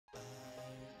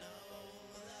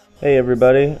Hey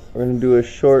everybody, we're going to do a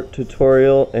short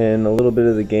tutorial and a little bit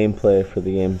of the gameplay for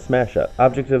the game Smash Up.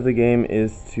 Object of the game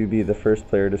is to be the first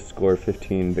player to score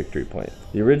 15 victory points.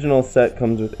 The original set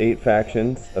comes with 8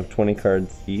 factions of 20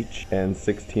 cards each and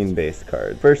 16 base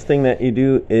cards. First thing that you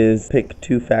do is pick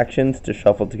 2 factions to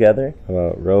shuffle together.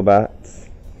 Robots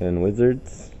and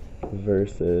Wizards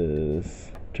versus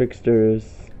Tricksters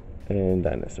and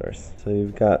Dinosaurs. So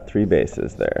you've got 3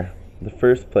 bases there. The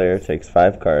first player takes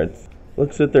 5 cards,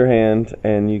 looks at their hand,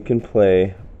 and you can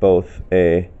play both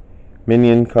a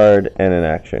minion card and an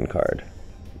action card.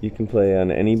 You can play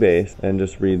on any base and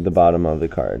just read the bottom of the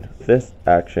card. This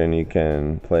action you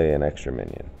can play an extra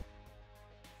minion.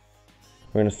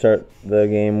 We're going to start the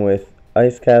game with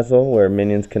Ice Castle, where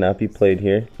minions cannot be played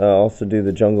here. I'll also do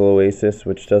the Jungle Oasis,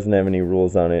 which doesn't have any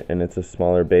rules on it, and it's a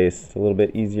smaller base. It's a little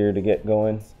bit easier to get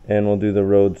going. And we'll do the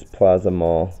Rhodes Plaza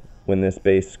Mall. When this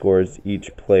base scores,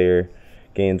 each player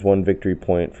gains 1 victory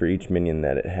point for each minion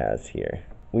that it has here.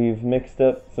 We've mixed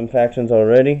up some factions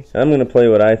already. I'm going to play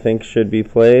what I think should be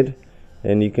played,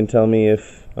 and you can tell me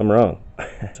if I'm wrong.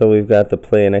 So we've got the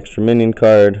play an extra minion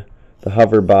card, the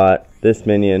hover bot, this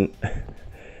minion,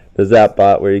 the zap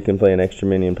bot where you can play an extra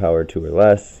minion power 2 or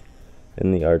less,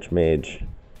 and the archmage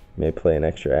may play an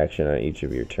extra action on each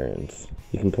of your turns.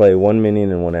 You can play 1 minion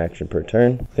and 1 action per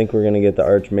turn. I think we're going to get the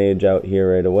archmage out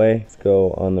here right away. Let's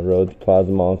go on the Rhodes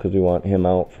Plaza Mall because we want him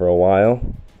out for a while.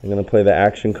 I'm going to play the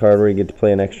action card where you get to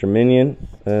play an extra minion.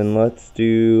 And let's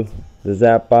do the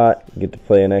zap bot. You get to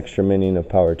play an extra minion of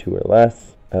power 2 or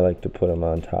less. I like to put him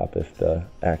on top if the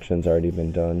action's already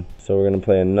been done. So we're going to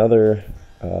play another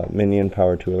minion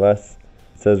power 2 or less.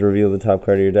 It says reveal the top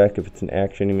card of your deck. If it's an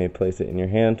action, you may place it in your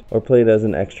hand or play it as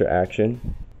an extra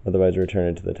action. Otherwise, return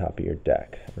it to the top of your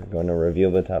deck. We're going to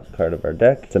reveal the top card of our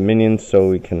deck. It's a minion, so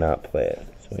we cannot play it.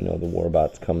 So we know the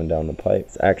Warbot's coming down the pipe.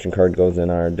 This action card goes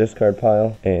in our discard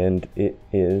pile, and it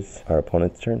is our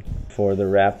opponent's turn. For the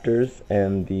Raptors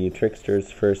and the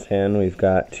Tricksters first hand, we've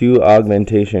got 2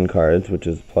 augmentation cards, which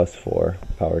is +4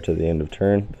 power to the end of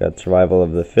turn. We've got Survival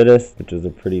of the Fittest, which is a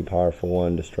pretty powerful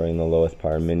one, destroying the lowest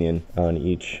power minion on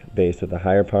each base with a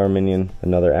higher power minion.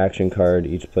 Another action card,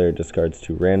 each player discards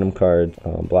 2 random cards.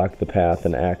 Block the path,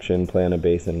 an action, play on a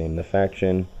base and name the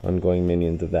faction. Ongoing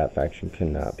minions of that faction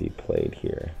cannot be played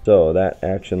here. So that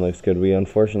action looks good. We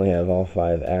unfortunately have all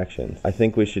 5 actions. I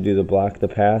think we should do the block the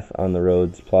path on the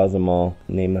Rhodes Plaza Mall.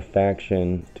 Name a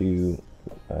faction, do,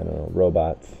 I don't know,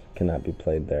 robots. Cannot be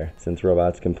played there, since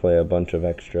robots can play a bunch of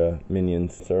extra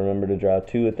minions. So remember to draw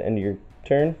 2 at the end of your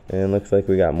turn. And looks like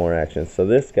we got more actions. So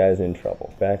this guy's in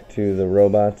trouble. Back to the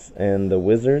robots and the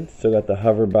wizards. Still got the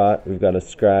hover bot. We've got a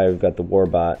scry. We've got the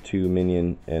warbot, 2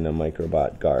 minion, and a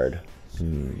microbot guard.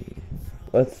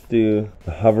 Let's do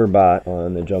the hover bot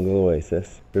on the Jungle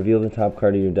Oasis. Reveal the top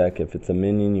card of your deck. If it's a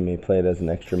minion, you may play it as an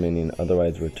extra minion.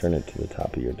 Otherwise, return it to the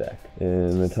top of your deck.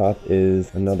 And the top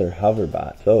is another hover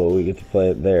bot. So we get to play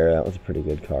it there. That was a pretty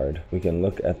good card. We can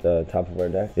look at the top of our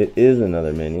deck. It is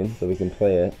another minion, so we can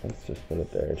play it. Let's just put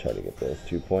it there and try to get those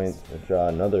 2 points. We'll draw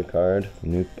another card,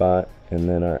 nuke bot. And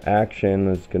then our action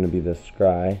is going to be the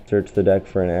scry. Search the deck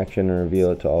for an action and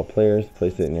reveal it to all players.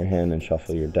 Place it in your hand and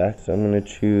shuffle your deck. So I'm going to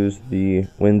choose the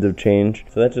Winds of Change.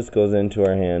 So that just goes into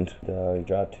our hand. We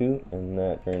draw 2, and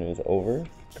that turn is over.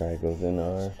 Scry goes in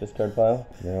our discard pile.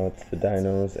 Now it's the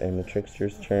Dinos and the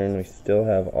Tricksters' turn. We still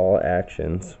have all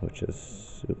actions, which is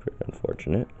super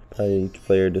unfortunate. Each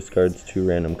player discards 2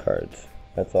 random cards.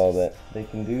 That's all that they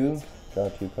can do. Draw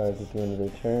 2 cards at the end of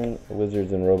their turn. The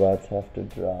wizards and robots have to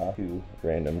draw 2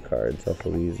 random cards.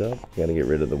 Shuffle these up. You gotta get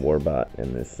rid of the warbot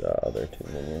and this other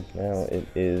 2 minions. Now it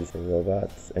is the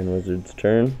robots and wizards'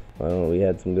 turn. Well, we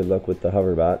had some good luck with the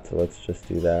hoverbot, so let's just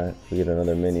do that. If we get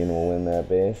another minion, we'll win that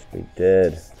base. We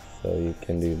did. So you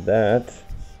can do that.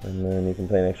 And then you can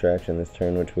play an extra action this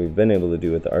turn, which we've been able to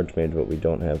do with the Archmage, but we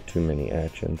don't have too many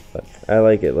actions. But I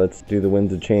like it. Let's do the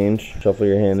Winds of Change. Shuffle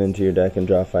your hand into your deck and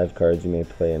draw 5 cards. You may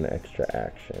play an extra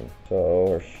action. So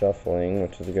we're shuffling,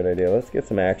 which is a good idea. Let's get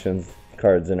some actions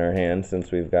cards in our hand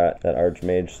since we've got that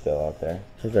Archmage still out there.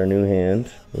 Here's our new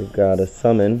hand. We've got a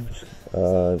Summon.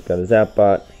 We've got a Zap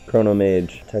Bot, Chrono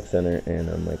Mage, Tech Center, and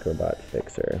a Microbot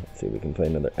Fixer. Let's see if we can play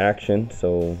another action.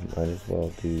 So might as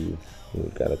well do...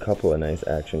 We've got a couple of nice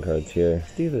action cards here.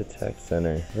 Let's do the Tech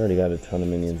Center. We've already got a ton of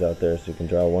minions out there, so we can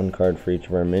draw 1 card for each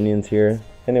of our minions here.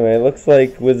 Anyway, it looks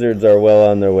like wizards are well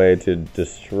on their way to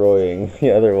destroying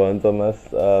the other ones, unless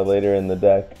later in the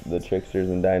deck the Tricksters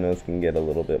and Dinos can get a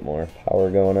little bit more power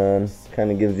going on.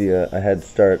 Kind of gives you a head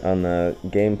start on the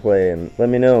gameplay, and let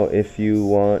me know if you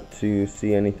want to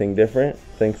see anything different.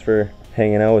 Thanks for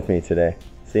hanging out with me today.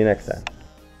 See you next time.